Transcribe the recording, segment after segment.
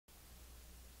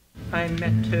I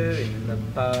met her in the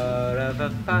bar of a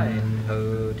fine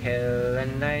hotel,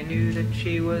 and I knew that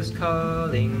she was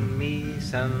calling me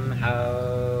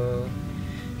somehow.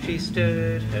 She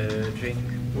stirred her drink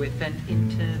with an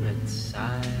intimate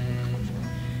sigh,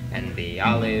 and the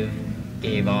olive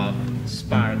gave off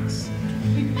sparks.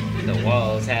 The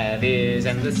walls have ears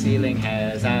and the ceiling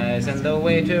has eyes, and the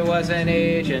waiter was an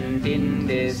agent in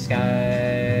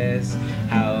disguise.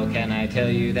 How can I tell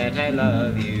you that I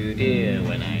love you, dear,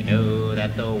 when I know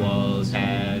that the walls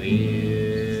have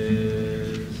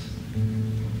ears?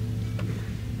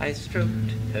 I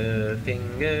stroked her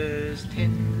fingers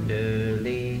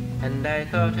tenderly, and I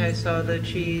thought I saw the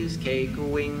cheesecake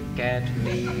wink at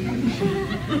me.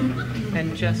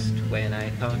 And just when I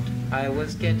thought I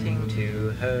was getting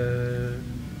to her,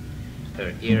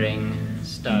 her earring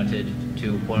started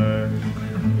to whir.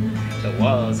 The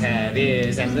walls have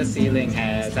ears and the ceiling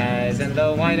has eyes, and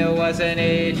the wino was an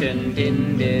agent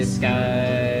in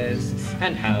disguise.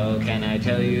 And how can I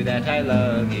tell you that I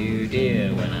love you,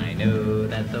 dear, when I know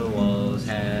that the walls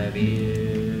have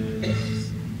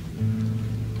ears?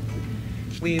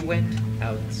 We went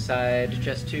outside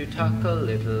just to talk a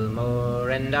little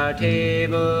more, and our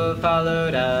table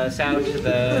followed us out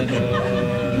the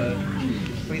door.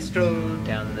 We strolled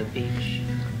down the beach,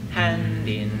 hand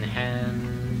in hand,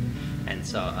 and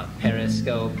saw a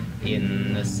periscope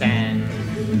in the sand.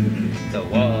 The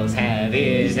walls have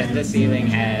ears and the ceiling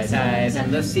has eyes,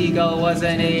 and the seagull was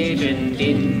an agent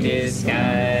in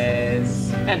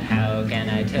disguise. And how can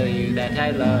I tell you that I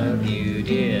love you,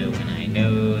 dear, when I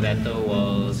know that the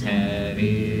walls have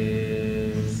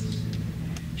ears?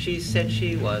 She said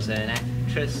she was an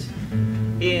actress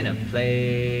in a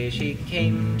play. She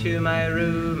came to my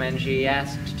room and she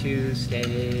asked to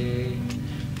stay.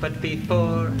 But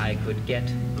before I could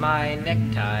get my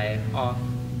necktie off,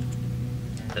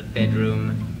 the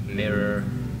bedroom mirror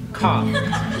coughed. The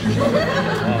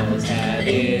walls have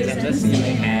ears and the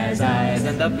ceiling has eyes,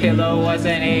 and the pillow was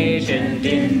an agent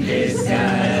in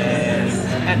disguise.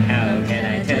 And how can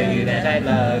I tell you that I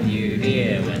love you,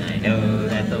 dear, when I know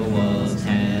that the walls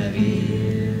have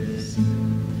ears?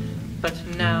 But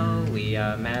now we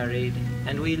are married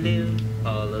and we live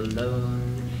all alone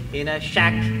in a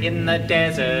shack in the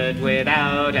desert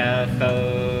without a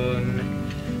phone.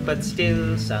 But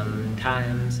still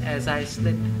sometimes as I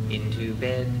slip into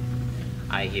bed,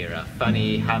 I hear a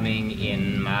funny humming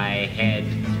in my head.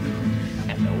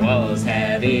 And the walls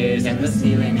have ears and the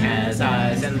ceiling has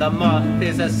eyes, and the moth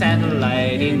is a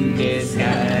satellite in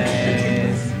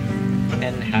disguise.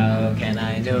 And how can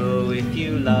I know if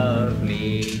you love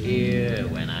me, dear,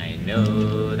 when I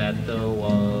know that the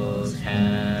walls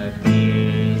have ears?